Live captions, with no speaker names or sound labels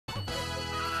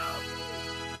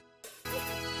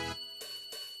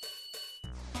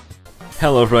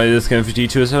Hello everybody, this is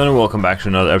Wiimmfi and welcome back to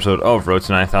another episode of Road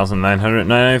to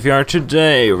 9999 VR.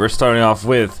 Today we're starting off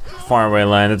with Faraway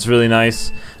Land. It's really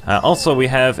nice. Also we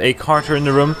have a carter in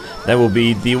the room. That will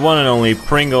be the one and only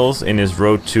Pringles in his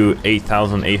Road to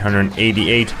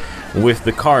 8888 with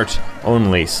the cart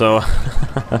only. So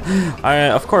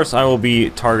of course I will be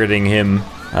targeting him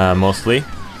mostly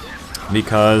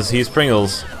because he's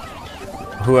Pringles.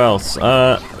 Who else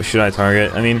should I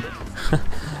target? I mean,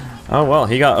 oh well,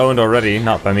 he got owned already,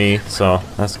 not by me, so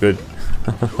that's good.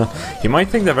 You might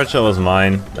think that red shell was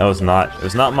mine. That was not. It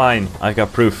was not mine. I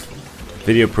got proof.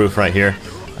 Video proof right here.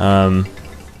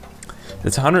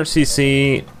 It's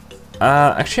 100cc.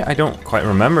 Actually, I don't quite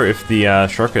remember if the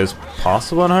shortcut is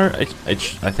possible on 100. I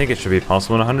think it should be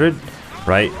possible on 100,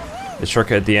 right? The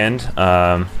shortcut at the end.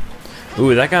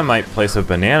 Ooh, that guy might place a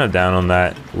banana down on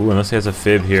that. Ooh, unless he has a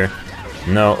fib here.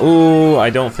 No. Ooh, I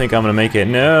don't think I'm gonna make it.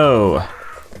 No.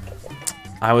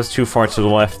 I was too far to the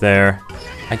left there.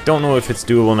 I don't know if it's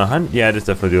doable in 100. Yeah, it is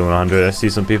definitely doable in 100. I see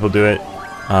some people do it.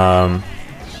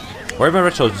 Where did my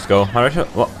red shells just go? My red shell.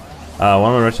 Well,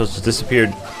 one of my red shells just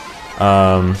disappeared.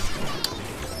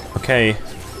 Okay,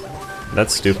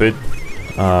 that's stupid.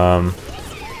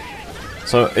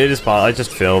 So it is possible. I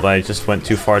just failed. I just went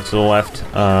too far to the left.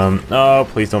 Oh,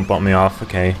 please don't bump me off.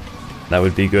 Okay, that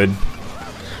would be good.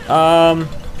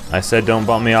 I said don't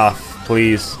bump me off,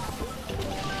 please.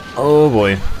 Oh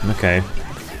boy, okay.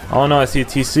 Oh no, I see a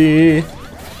TC.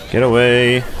 Get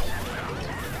away.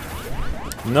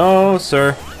 No,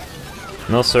 sir.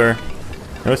 No, sir.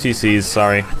 No TCs,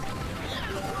 sorry.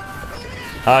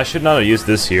 I should not have used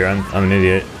this here. I'm an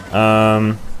idiot.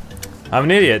 I'm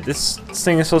an idiot. This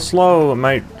thing is so slow.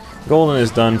 My golden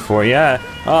is done for. Yeah.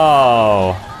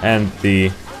 Oh, and the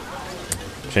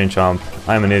chain chomp.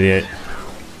 I'm an idiot.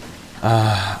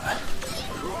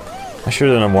 I should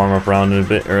have done a warm-up round a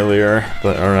bit earlier,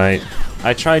 but alright.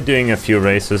 I tried doing a few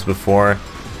races before.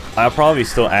 I'll probably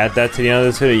still add that to the end of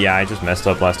this video. Yeah, I just messed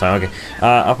up last time. Okay,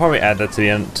 I'll probably add that to the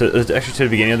end, actually to the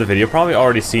beginning of the video. Probably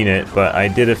already seen it, but I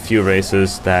did a few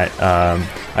races that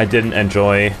I didn't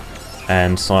enjoy,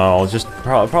 and so I'll just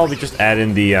probably just add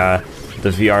in the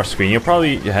VR screen. You'll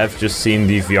probably have just seen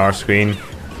the VR screen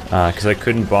because I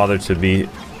couldn't bother to be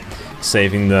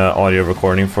saving the audio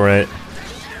recording for it.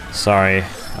 Sorry.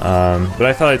 But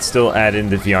I thought I'd still add in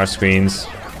the VR screens.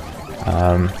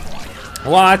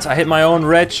 What? I hit my own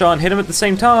red shell and hit him at the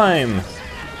same time!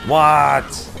 What?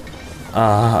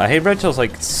 I hate red shells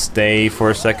like stay for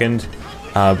a second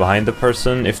behind the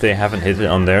person if they haven't hit it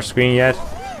on their screen yet.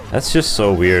 That's just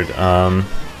so weird.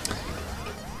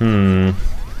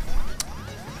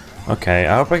 Okay,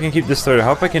 I hope I can keep this third. I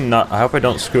hope I can not. I hope I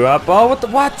don't screw up. Oh, what the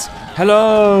what?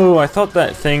 Hello! I thought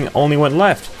that thing only went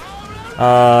left.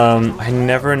 I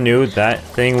never knew that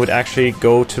thing would actually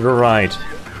go to the right.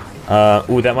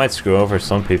 Ooh, that might screw over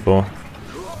some people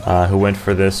who went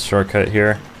for this shortcut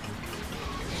here.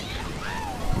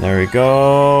 There we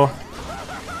go.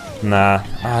 Nah,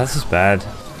 this is bad.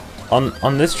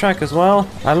 On this track as well.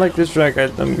 I like this track.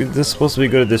 This is supposed to be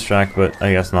good at this track, but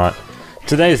I guess not.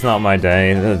 Today is not my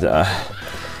day.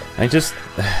 I just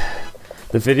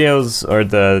the videos or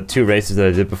the two races that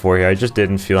I did before here, I just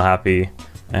didn't feel happy.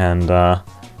 And I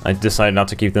decided not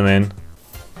to keep them in.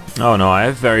 Oh no, I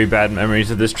have very bad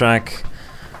memories of this track.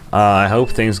 I hope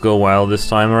things go well this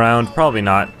time around. Probably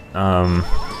not. I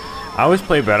always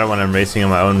play better when I'm racing in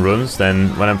my own rooms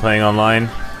than when I'm playing online.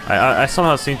 I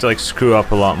somehow seem to like screw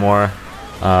up a lot more,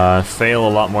 fail a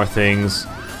lot more things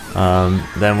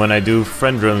than when I do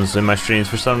friend rooms in my streams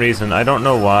for some reason. I don't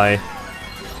know why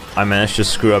I managed to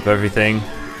screw up everything,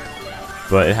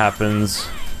 but it happens.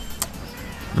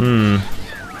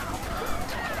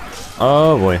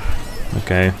 Oh boy.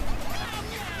 Okay.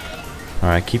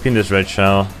 Alright, keeping this red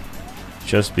shell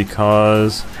just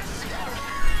because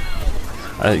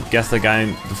I guess the guy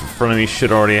in front of me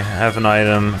should already have an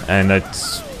item and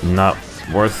it's not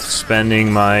worth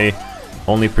spending my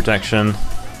only protection.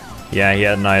 Yeah, he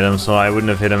had an item, so I wouldn't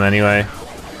have hit him anyway.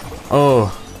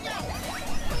 Oh.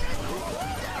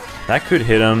 That could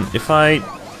hit him. If I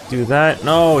do that,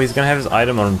 no, he's gonna have his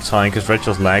item on time because red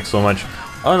shells lag so much.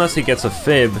 Unless he gets a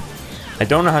fib. I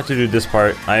don't know how to do this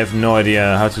part. I have no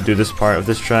idea how to do this part of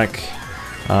this track.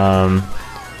 Oh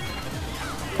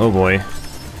boy.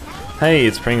 Hey,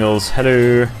 it's Pringles.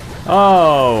 Hello.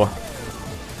 Oh!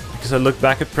 Because I looked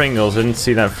back at Pringles, I didn't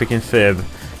see that freaking fib.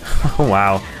 Oh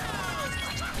wow.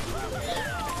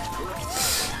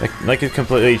 Like it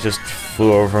completely just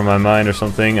flew over my mind or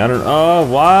something. I don't know. Oh,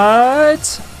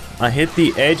 what? I hit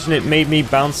the edge and it made me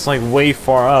bounce like way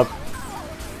far up.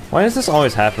 Why does this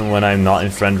always happen when I'm not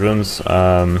in friend rooms?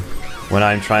 when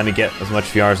I'm trying to get as much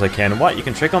VR as I can. What? You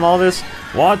can trick on all this?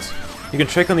 What? You can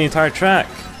trick on the entire track.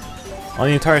 On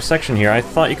the entire section here. I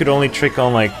thought you could only trick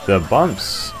on, like, the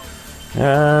bumps.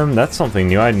 That's something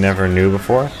new I never knew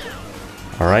before.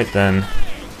 Alright then.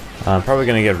 I'm probably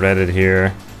gonna get redded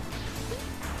here.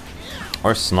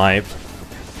 Or sniped.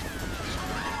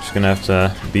 Just gonna have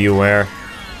to be aware.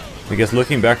 Because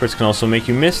looking backwards can also make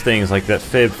you miss things like that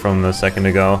fib from a second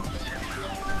ago.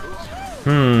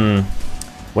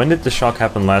 When did the shock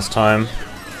happen last time?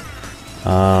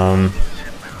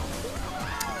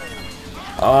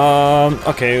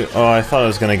 Okay. Oh, I thought I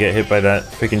was gonna get hit by that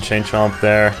freaking chain chomp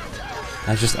there.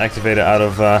 I just activated I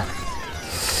don't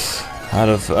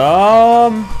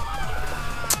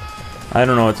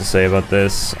know what to say about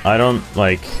this. I don't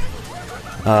like,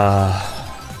 why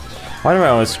do I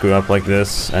always screw up like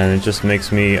this? And it just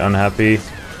makes me unhappy.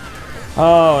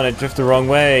 Oh, and I drift the wrong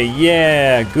way.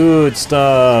 Yeah, good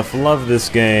stuff. Love this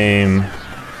game.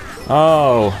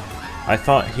 Oh, I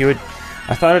thought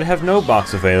I'd have no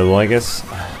box available, I guess.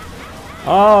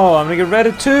 Oh, I'm gonna get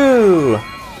redded too!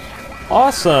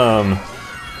 Awesome!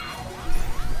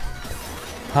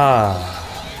 I'm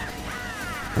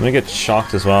gonna get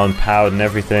shocked as well and powed and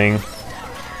everything.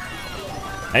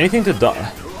 Anything to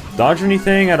dodge or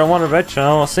anything? I don't want a red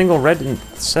channel. A single red in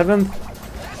 7th?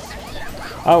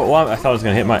 Oh, well, I thought I was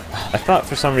gonna hit my... I thought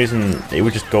for some reason it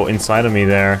would just go inside of me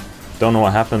there. Don't know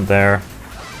what happened there.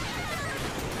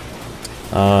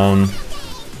 At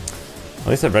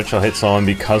least that red shell hit someone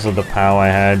because of the POW I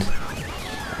had.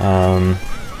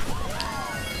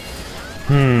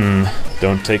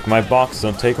 Don't take my box,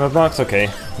 don't take my box. Okay,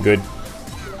 good.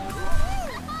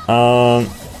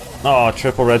 Oh,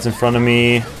 triple reds in front of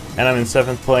me, and I'm in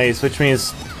 7th place, which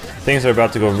means things are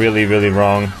about to go really, really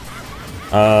wrong.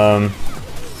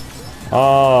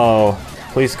 Oh,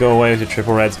 please go away with your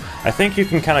triple reds. I think you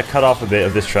can kind of cut off a bit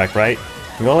of this track, right?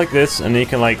 You can go like this, and then you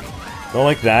can like go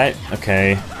like that.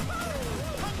 Okay.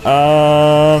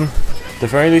 The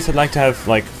very least, I'd like to have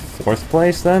like 4th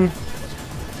place then.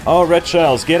 Oh, red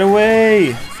shells, get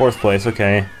away! 4th place,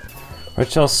 okay.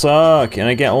 Red shells suck, and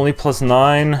I get only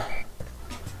 +9.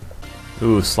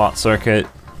 Ooh, slot circuit.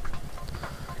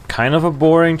 Kind of a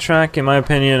boring track in my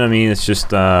opinion. I mean, it's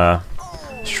just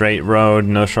straight road,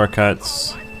 no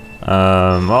shortcuts.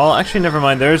 Well, actually, never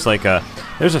mind. There's like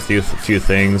there's a few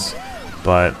things,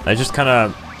 but I just kind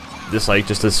of dislike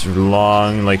just this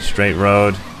long, like straight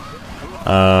road.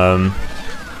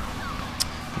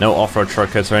 No off-road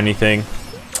shortcuts or anything.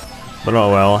 But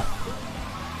oh well.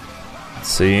 Let's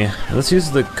see. Let's use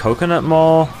the Coconut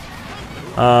Mall.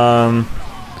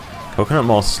 Coconut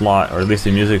Mall slot, or at least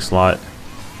the music slot.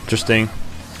 Interesting.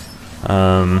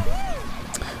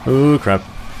 Ooh, crap.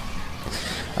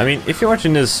 I mean, if you're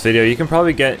watching this video, you could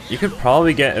probably get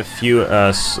a few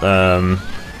extra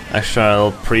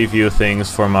preview things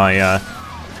for my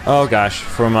oh gosh,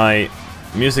 for my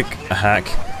music hack.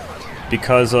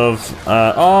 Because of,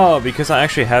 because I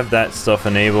actually have that stuff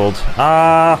enabled.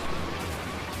 And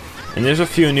there's a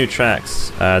few new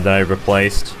tracks that I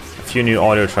replaced. A few new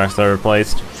audio tracks that I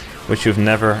replaced, which you've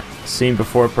never seen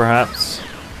before, perhaps.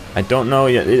 I don't know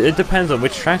yet. It depends on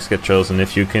which tracks get chosen,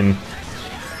 if you can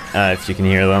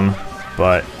hear them.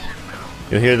 But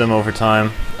you'll hear them over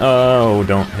time. Oh,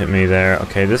 don't hit me there.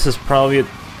 Okay, this is probably a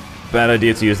bad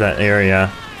idea to use that area.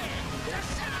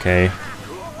 Okay.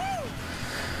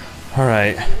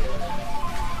 Alright.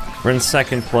 We're in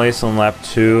 2nd place on lap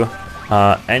 2.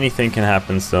 Anything can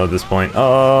happen still at this point.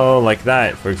 Oh, like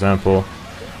that, for example.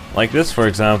 Like this, for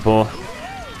example.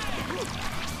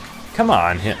 Come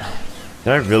on. Did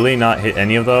I really not hit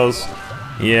any of those?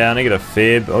 Yeah, and I get a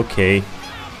fib. Okay.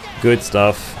 Good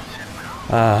stuff.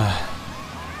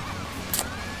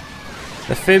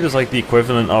 The fib is like the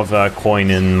equivalent of a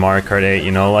coin in Mario Kart 8,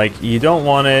 you know, like, you don't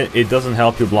want it, it doesn't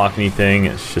help you block anything,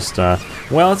 it's just,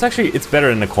 well, it's better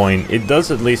than a coin. It does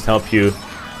at least help you,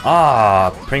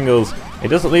 Pringles, it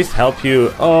does at least help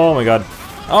you, oh my god.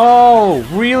 Oh,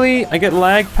 really? I get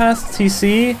lag past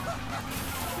TC?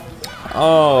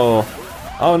 Oh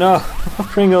no,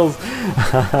 Pringles.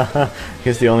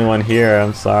 He's the only one here,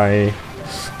 I'm sorry.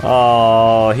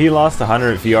 Oh, he lost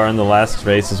 100 VR in the last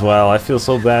race as well, I feel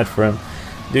so bad for him.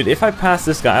 Dude, if I pass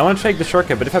this guy, I want to take the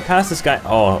shortcut, but if I pass this guy...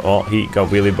 Oh, he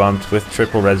got wheelie bumped with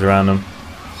triple reds around him.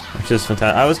 Which is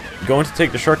fantastic. I was going to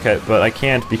take the shortcut, but I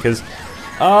can't because...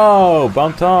 Oh,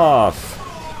 bumped off.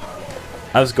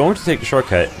 I was going to take the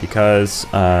shortcut because,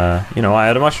 you know, I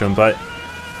had a mushroom, but...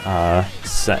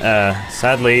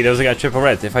 sadly, there was a guy triple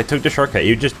reds. If I took the shortcut,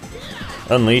 you'd just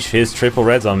unleash his triple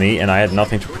reds on me, and I had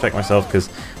nothing to protect myself because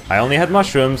I only had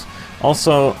mushrooms.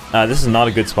 Also, this is not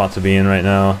a good spot to be in right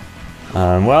now.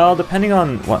 Well, depending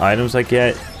on what items I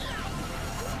get.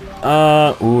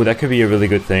 Ooh, that could be a really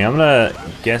good thing. I'm gonna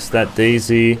guess that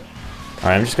Daisy.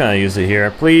 Alright, I'm just gonna use it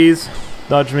here. Please,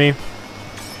 dodge me.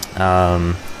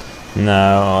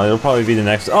 No, it'll probably be the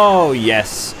next. Oh,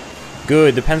 yes!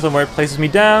 Good, depends on where it places me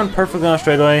down. Perfectly on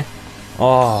straight away.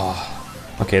 Oh,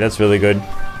 okay, that's really good.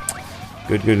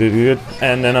 Good, good, good, good.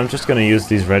 And then I'm just gonna use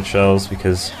these red shells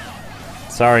because...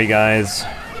 Sorry, guys.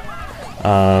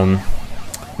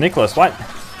 Nicholas, what?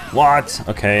 What?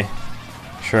 Okay.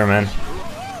 Sure, man.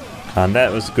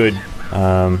 That was good.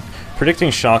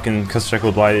 Predicting shock in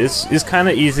Constructible Blight is kind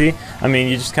of easy. I mean,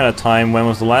 you just kind of time when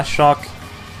was the last shock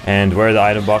and where the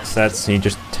item box sets, and you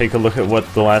just take a look at what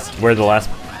where the last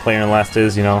player in the last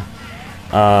is, you know.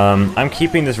 I'm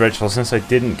keeping this red shell since I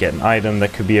didn't get an item.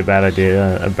 That could be a bad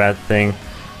idea, a bad thing.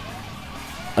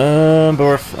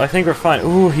 But I think we're fine.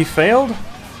 Ooh, he failed?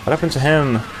 What happened to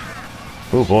him?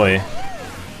 Oh boy.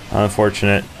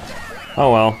 Unfortunate.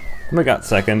 Oh well. We got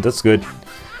second, that's good.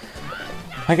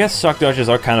 I guess shock dodges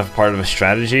are kind of part of a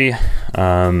strategy.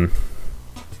 Oh,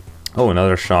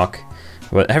 another shock.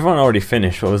 But everyone already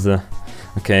finished. What was the...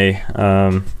 Okay.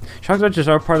 Shock dodges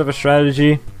are part of a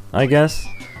strategy, I guess.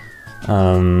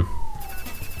 One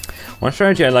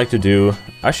strategy I like to do,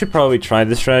 I should probably try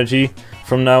this strategy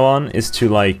from now on, is to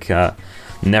like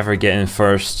never get in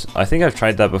first. I think I've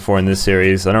tried that before in this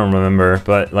series, I don't remember,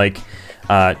 but like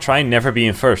try and never be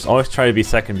in first. Always try to be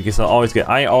second because I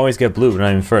always get blue when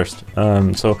I'm in first.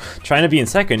 So trying to be in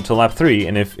second till lap 3,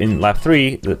 and if in lap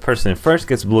 3 the person in first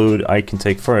gets blued, I can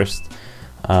take first.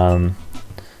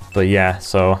 But yeah,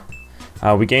 so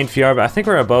we gained VR, but I think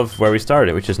we're above where we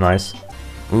started, which is nice.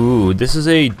 Ooh, this is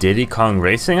a Diddy Kong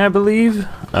Racing, I believe.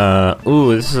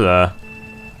 Ooh, this is a...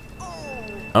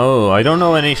 Oh, I don't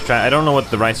know any I don't know what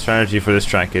the right strategy for this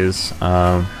track is.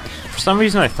 For some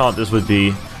reason I thought this would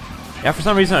be... Yeah, for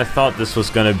some reason I thought this was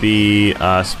gonna be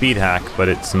speed hack, but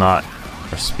it's not.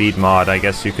 Or speed mod, I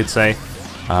guess you could say.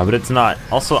 But it's not.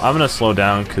 Also, I'm gonna slow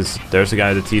down because there's a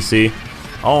guy with a TC.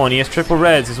 Oh, and he has triple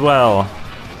reds as well.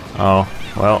 Oh,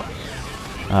 well.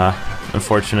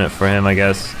 Unfortunate for him, I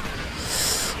guess.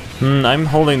 I'm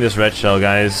holding this red shell,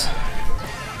 guys.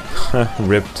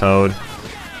 Rip Toad.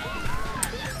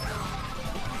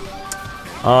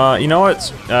 You know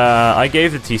what? I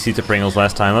gave the TC to Pringles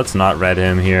last time. Let's not red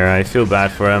him here. I feel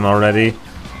bad for him already.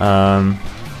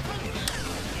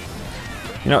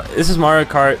 You know, this is Mario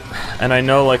Kart, and I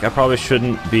know, like, I probably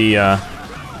shouldn't be,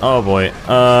 oh boy,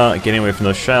 getting away from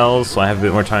those shells, so I have a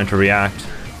bit more time to react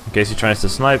in case he tries to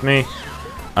snipe me.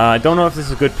 I don't know if this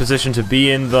is a good position to be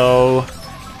in, though,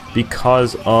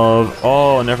 because of...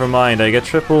 Oh, never mind, I get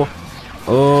triple.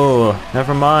 Oh,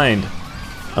 never mind.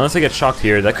 Unless I get shocked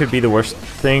here, that could be the worst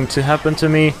thing to happen to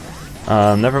me.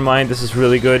 Never mind, this is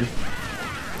really good.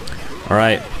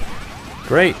 Alright.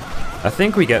 Great. I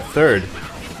think we get third.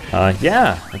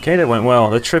 Yeah, okay, that went well.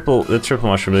 The triple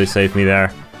mushroom really saved me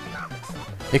there.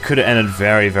 It could have ended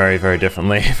very, very, very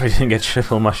differently if I didn't get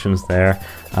triple mushrooms there.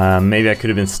 Maybe I could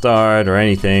have been starred or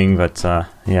anything, but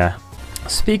yeah.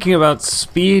 Speaking about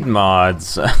speed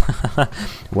mods,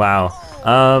 wow.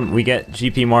 We get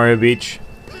GP Mario Beach,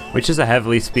 which is a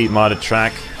heavily speed modded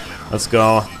track. Let's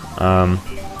go.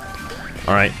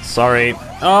 Alright, sorry.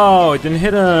 Oh, it didn't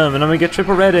hit him, and I'm gonna get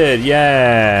triple redded.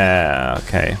 Yeah,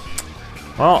 okay.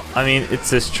 Well, I mean, it's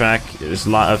this track. There's a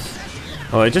lot of...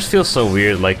 Oh, it just feels so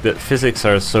weird. Like, the physics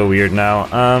are so weird now.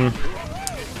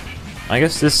 I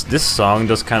guess this song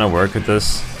does kind of work with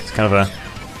this. It's kind of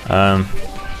a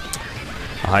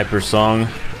hyper song.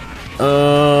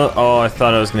 Oh, I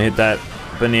thought I was gonna hit that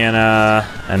banana,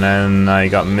 and then I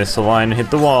got misaligned and hit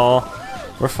the wall.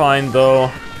 We're fine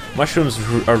though. Mushrooms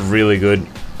are really good.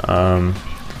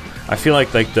 I feel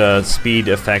like the speed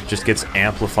effect just gets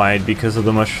amplified because of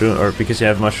the mushroom, or because you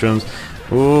have mushrooms.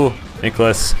 Ooh,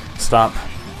 Nicholas, stop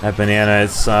that banana.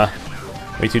 It's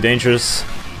way too dangerous.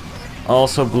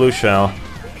 Also blue shell.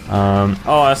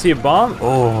 Oh, I see a bomb.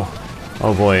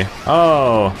 Oh boy.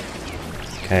 Oh.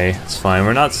 Okay, it's fine.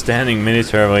 We're not standing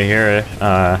militarily here.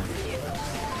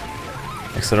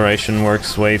 Acceleration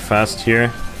works way fast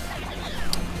here.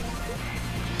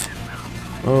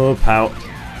 Oh, pow.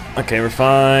 Okay, we're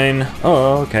fine.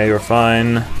 Oh, okay, we're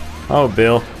fine. Oh,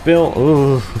 Bill.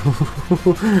 Ooh.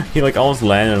 He like almost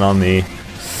landed on me.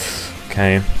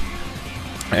 Okay.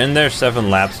 And there's 7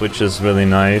 laps, which is really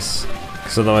nice.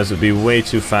 Because otherwise it would be way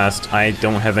too fast. I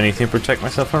don't have anything to protect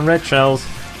myself from red shells.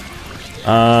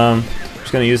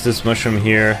 Just gonna use this mushroom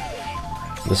here.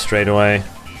 The straightaway.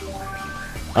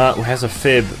 Who has a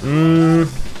fib?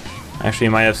 Actually, he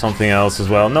might have something else as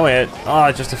well. No, wait.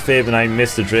 Oh, just a fib and I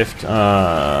missed the drift.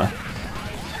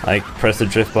 I pressed the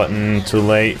drift button too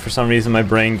late. For some reason my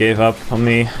brain gave up on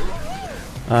me. It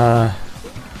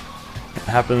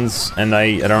happens, and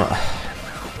I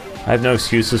have no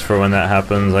excuses for when that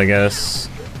happens, I guess.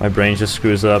 My brain just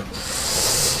screws up.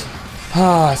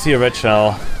 Ah, I see a red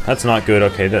shell. That's not good.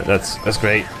 Okay, that's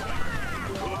great.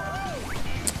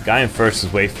 Guy in first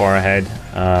is way far ahead.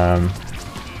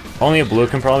 Only a blue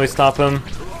can probably stop him.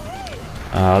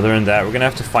 Other than that, we're gonna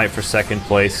have to fight for second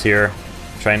place here.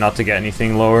 Try not to get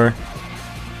anything lower.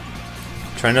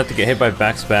 Try not to get hit by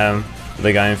back spam.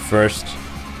 The guy in first.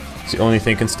 It's the only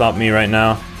thing can stop me right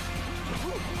now.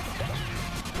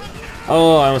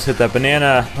 Oh, I almost hit that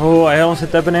banana. Oh, I almost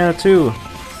hit that banana too.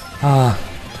 Ah.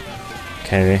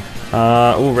 Okay.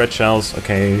 Ooh, red shells.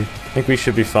 Okay. I think we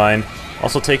should be fine.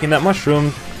 Also taking that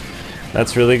mushroom.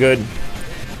 That's really good.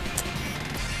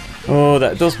 Oh,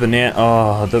 those banana.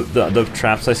 Oh, the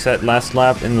traps I set last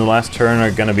lap in the last turn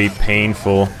are gonna be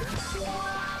painful.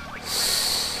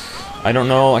 I don't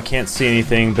know. I can't see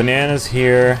anything. Banana's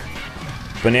here.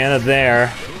 Banana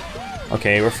there.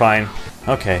 Okay, we're fine.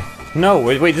 Okay. No,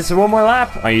 wait. This is one more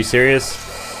lap. Are you serious?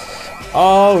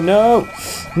 Oh no!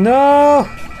 No!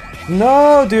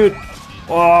 No, dude!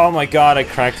 Oh my god! I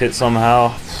cracked it somehow.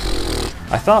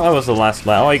 I thought that was the last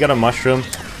lap. Oh, I got a mushroom.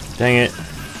 Dang it.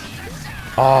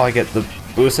 Oh, I get the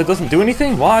boost. It doesn't do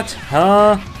anything? What?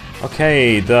 Huh?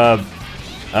 Okay, the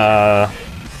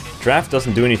draft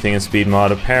doesn't do anything in speed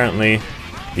mod. Apparently,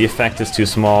 the effect is too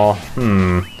small.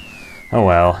 Oh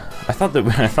well. I thought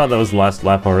that was the last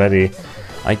lap already.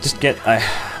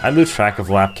 I lose track of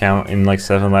lap count in like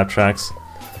 7 lap tracks,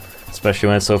 especially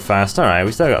when it's so fast. All right,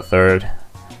 we still got third.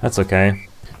 That's okay.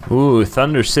 Ooh,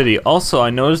 Thunder City. Also, I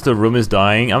noticed the room is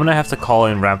dying. I'm gonna have to call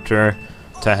in Raptor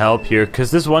to help here,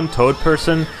 because this one Toad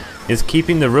person is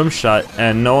keeping the room shut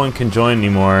and no one can join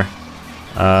anymore.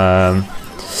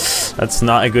 That's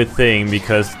not a good thing,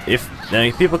 because if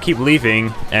people keep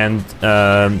leaving and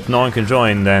no one can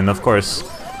join, then of course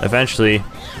eventually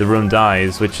the room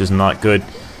dies, which is not good.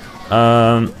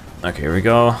 Okay, here we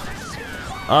go.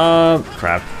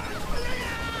 Crap.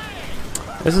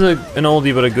 This is an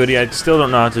oldie but a goodie. I still don't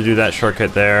know how to do that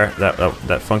shortcut there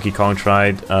that Funky Kong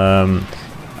tried.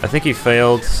 I think he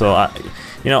failed, so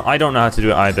I don't know how to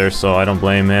do it either, so I don't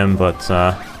blame him, but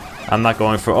I'm not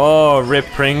going for... Oh, rip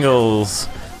Pringles!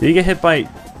 Did you get hit by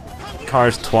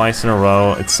cars twice in a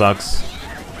row? It sucks.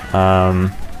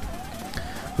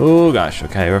 Oh gosh,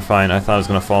 okay, we're fine. I thought I was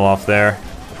gonna fall off there.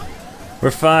 We're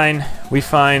fine. We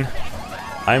fine.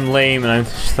 I'm lame and I'm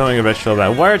throwing a red shell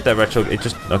back. Where did that red shell... It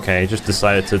just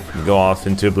decided to go off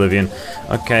into oblivion.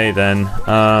 Okay then,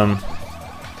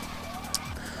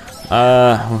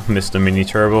 Mr. Mini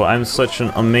Turbo. I'm such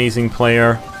an amazing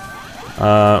player.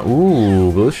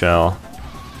 Ooh, blue shell.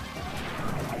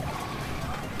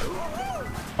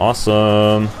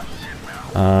 Awesome.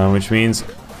 Which means,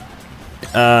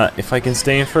 if I can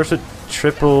stay in first with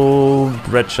triple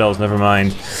red shells, never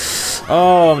mind.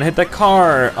 Oh, I'm gonna hit that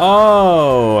car.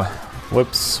 Oh,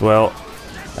 whoops. Well,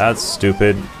 that's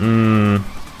stupid.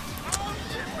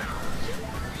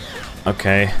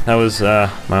 Okay, that was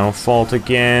my own fault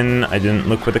again. I didn't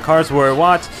look where the cars were.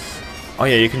 What? Oh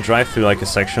yeah, you can drive through like a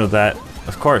section of that.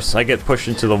 Of course, I get pushed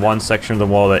into the one section of the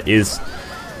wall that is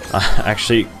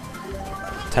actually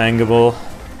tangible.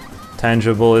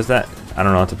 Tangible, is that? I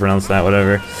don't know how to pronounce that,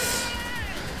 whatever.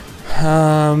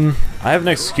 I have an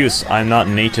excuse. I'm not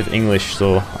native English,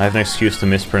 so I have an excuse to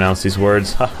mispronounce these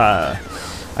words. Haha.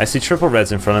 I see triple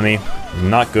reds in front of me.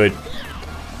 Not good.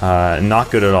 Not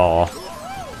good at all.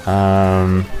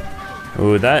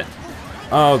 Ooh, that...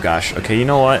 Oh gosh, okay, you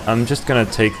know what? I'm just gonna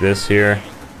take this here.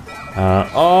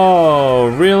 Oh,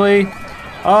 really?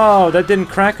 Oh, that didn't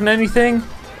crack on anything?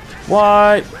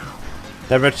 What?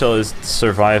 That red shell is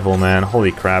survival, man.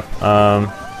 Holy crap.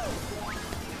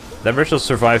 That red shell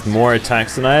survived more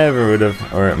attacks than I ever would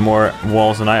have, or more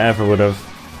walls than I ever would have.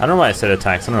 I don't know why I said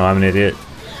attacks, I don't know, I'm an idiot.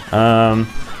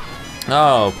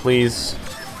 Oh, please.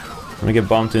 I'm gonna get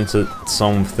bumped into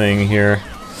something here.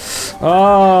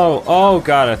 Oh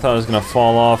god, I thought I was gonna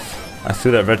fall off. I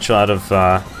threw that red shell out of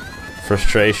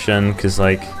frustration, because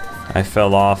like, I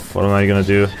fell off. What am I gonna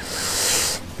do?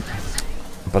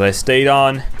 But I stayed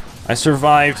on. I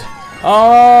survived.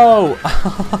 Oh!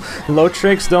 Low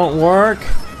tricks don't work?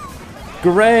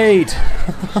 Great!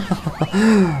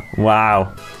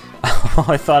 Wow.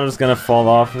 I thought I was gonna fall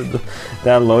off with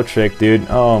that low trick, dude.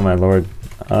 Oh my lord.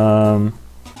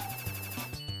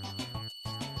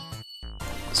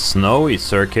 Snowy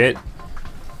circuit.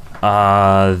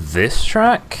 This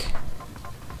track?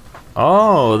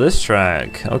 Oh, this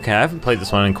track. Okay, I haven't played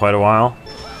this one in quite a while.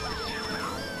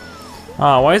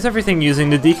 Oh, why is everything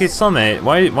using the DK Summit?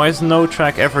 Why is no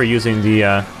track ever using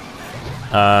the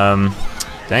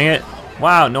dang it.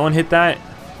 Wow, no one hit that?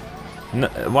 No,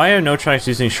 why are no tracks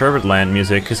using Sherbetland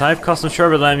music? Because I have custom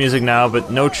Sherbetland music now,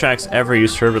 but no tracks ever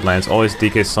use Sherbetland. It's always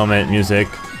DK Summit music.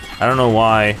 I don't know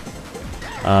why.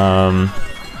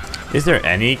 Is there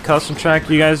any custom track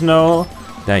you guys know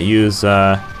that use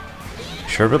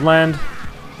Sherbetland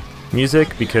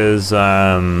music? Because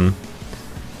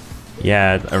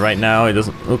yeah, right now it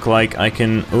doesn't look like I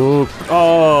can. Ooh,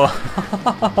 oh,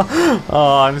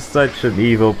 oh, I'm such an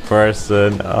evil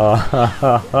person. Oh,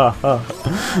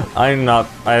 I'm not.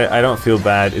 I don't feel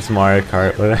bad. It's Mario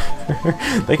Kart.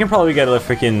 Whatever. They can probably get a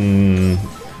freaking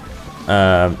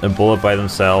a bullet by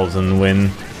themselves and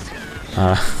win.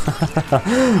 Oh,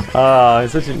 I'm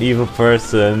such an evil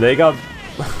person. They got.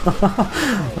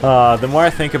 The more I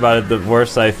think about it, the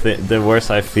worse I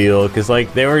feel. Cause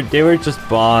like they were just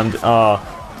bombed. Oh,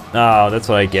 that's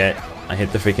what I get. I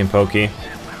hit the freaking pokey.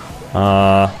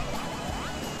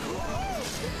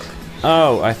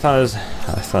 Oh, I thought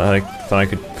I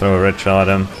could throw a red shell at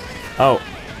him.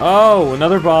 Oh,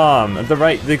 another bomb at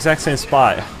the exact same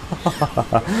spot.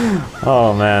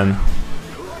 Oh man.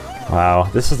 Wow,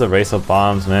 this is the race of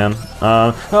bombs, man.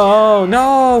 Oh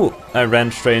no! I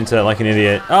ran straight into it like an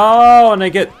idiot. Oh, and I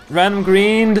get random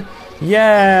greened.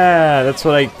 Yeah,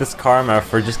 that's karma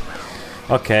for just.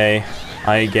 Okay,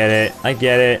 I get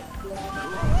it.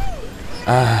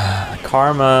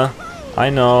 Karma. I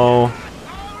know.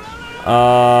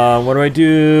 What do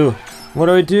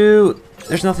I do?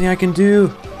 There's nothing I can do.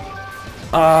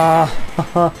 I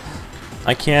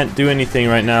can't do anything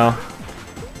right now.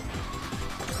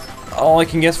 All I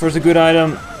can guess for is a good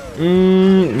item.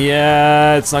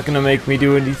 Yeah, it's not gonna make me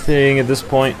do anything at this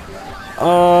point.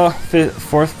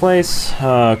 Fourth place?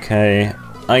 Okay.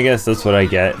 I guess that's what I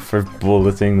get for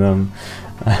bulleting them.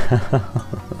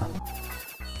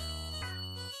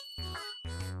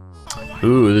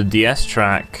 Ooh, the DS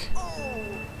track.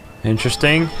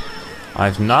 Interesting.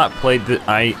 I've not played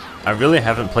I really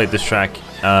haven't played this track.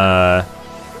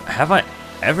 Have I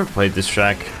ever played this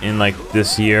track in like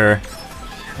this year?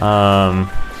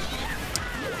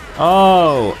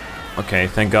 Oh, okay,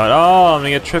 thank God. Oh, I'm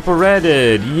gonna get triple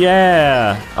redded.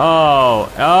 Yeah. Oh,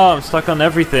 I'm stuck on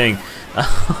everything.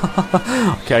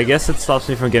 Okay, I guess it stops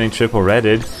me from getting triple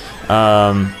redded.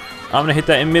 I'm gonna hit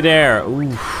that in midair.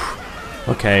 Ooh.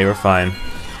 Okay, we're fine.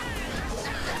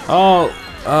 Oh,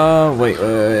 wait,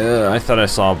 I thought I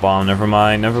saw a bomb. Never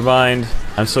mind.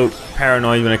 I'm so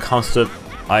paranoid when it comes to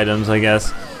items, I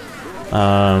guess.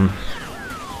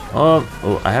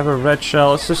 Oh, I have a red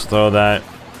shell. Let's just throw that.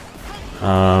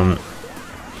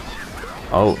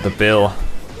 Oh, the bill.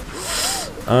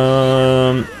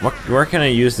 Where can I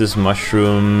use this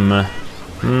mushroom?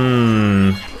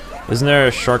 Isn't there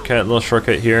a shortcut, little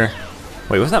shortcut here?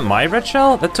 Wait, was that my red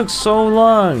shell? That took so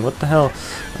long. What the hell?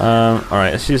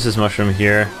 Alright, let's use this mushroom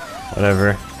here.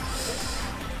 Whatever.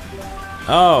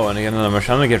 Oh, and I get another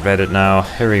mushroom. I'm gonna get redded now.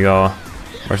 Here we go.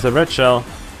 Where's the red shell?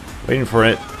 Waiting for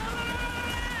it.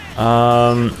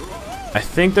 I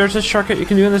think there's a shortcut you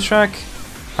can do in this track.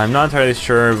 I'm not entirely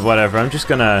sure, whatever. I'm just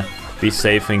gonna be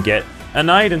safe and get an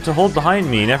item to hold behind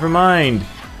me. Never mind.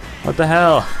 What the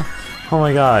hell? Oh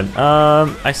my god.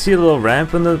 I see a little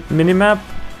ramp in the minimap.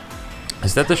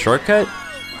 Is that the shortcut?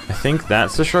 I think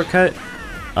that's the shortcut.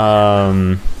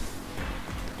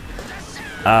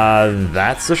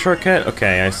 That's the shortcut?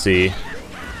 Okay, I see.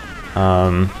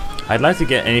 I'd like to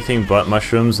get anything but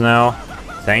mushrooms now.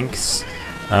 Thanks.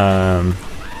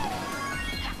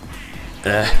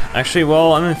 Actually,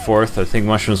 well, I'm in fourth. I think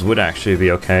mushrooms would actually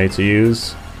be okay to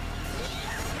use.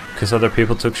 Because other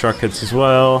people took shortcuts as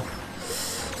well.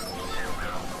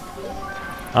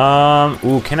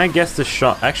 Ooh, can I guess the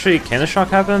shock? Actually, can the shock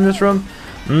happen in this room?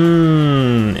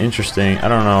 Interesting. I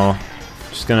don't know.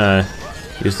 Just gonna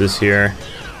use this here.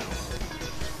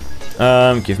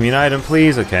 Give me an item,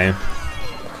 please. Okay.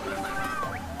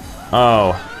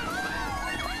 Oh.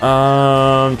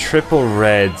 Triple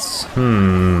reds.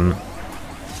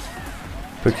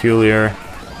 Peculiar.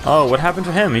 Oh, what happened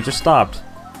to him? He just stopped.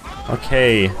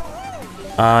 Okay.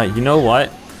 You know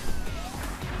what?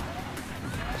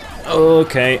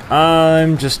 Okay,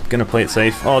 I'm just gonna play it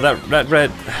safe. Oh, that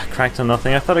red cracked on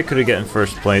nothing. I thought I could have gotten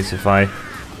first place if I...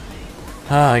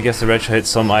 I guess the red should hit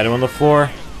some item on the floor.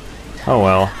 Oh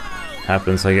well.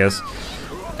 Happens, I guess.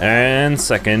 And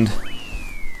second.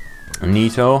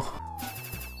 Neato.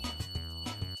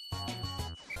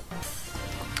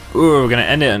 Ooh, we're gonna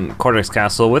end it in Cortex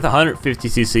Castle with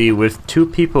 150cc with 2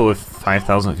 people with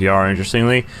 5000 VR,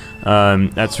 interestingly.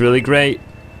 That's really great.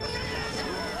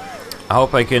 I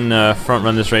hope I can front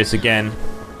run this race again.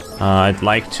 I'd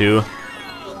like to.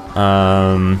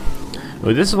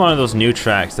 Well, this is one of those new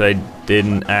tracks that I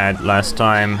didn't add last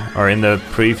time, or in the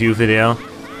preview video.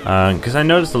 Because I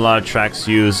noticed a lot of tracks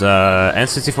use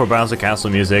N64 Bowser Castle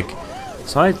music.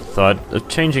 So I thought of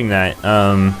changing that.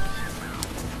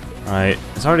 Alright,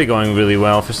 it's already going really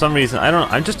well. For some reason,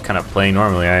 I'm just kind of playing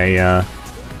normally. I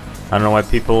don't know why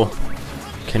people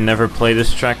can never play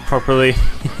this track properly.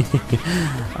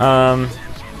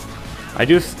 I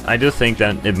do think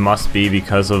that it must be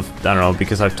because of, I don't know,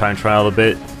 because I've time trialed a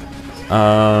bit.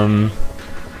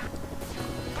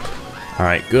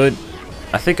 Alright, good.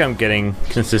 I think I'm getting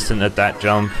consistent at that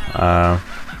jump.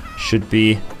 Should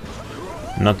be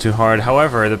not too hard.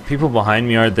 However, the people behind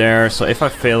me are there, so if I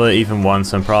fail it even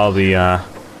once, I'm probably not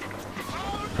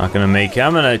gonna make it.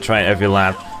 I'm gonna try it every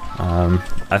lap.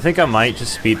 I think I might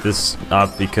just speed this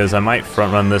up because I might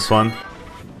front run this one.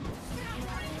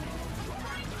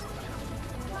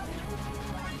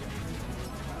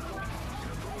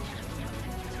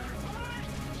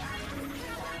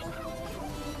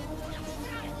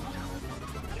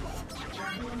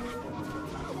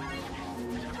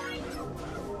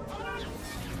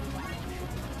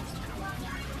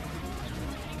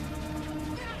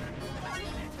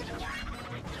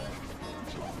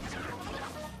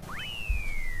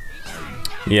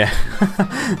 Yeah,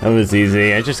 that was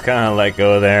easy. I just kind of let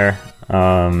go there.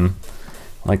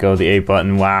 Let go of the A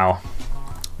button. Wow,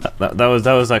 that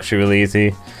was actually really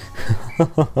easy.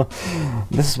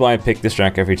 This is why I pick this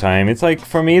track every time. It's like,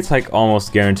 for me, it's like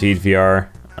almost guaranteed VR,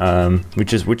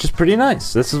 which is pretty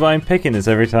nice. This is why I'm picking this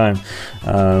every time.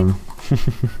 There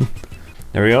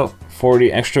we go, 40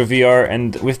 extra VR,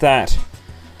 and with that,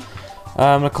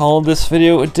 I'm gonna call this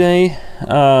video a day.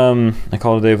 I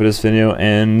call it a day for this video,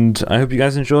 and I hope you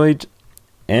guys enjoyed,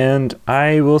 and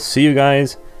I will see you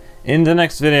guys in the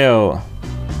next video.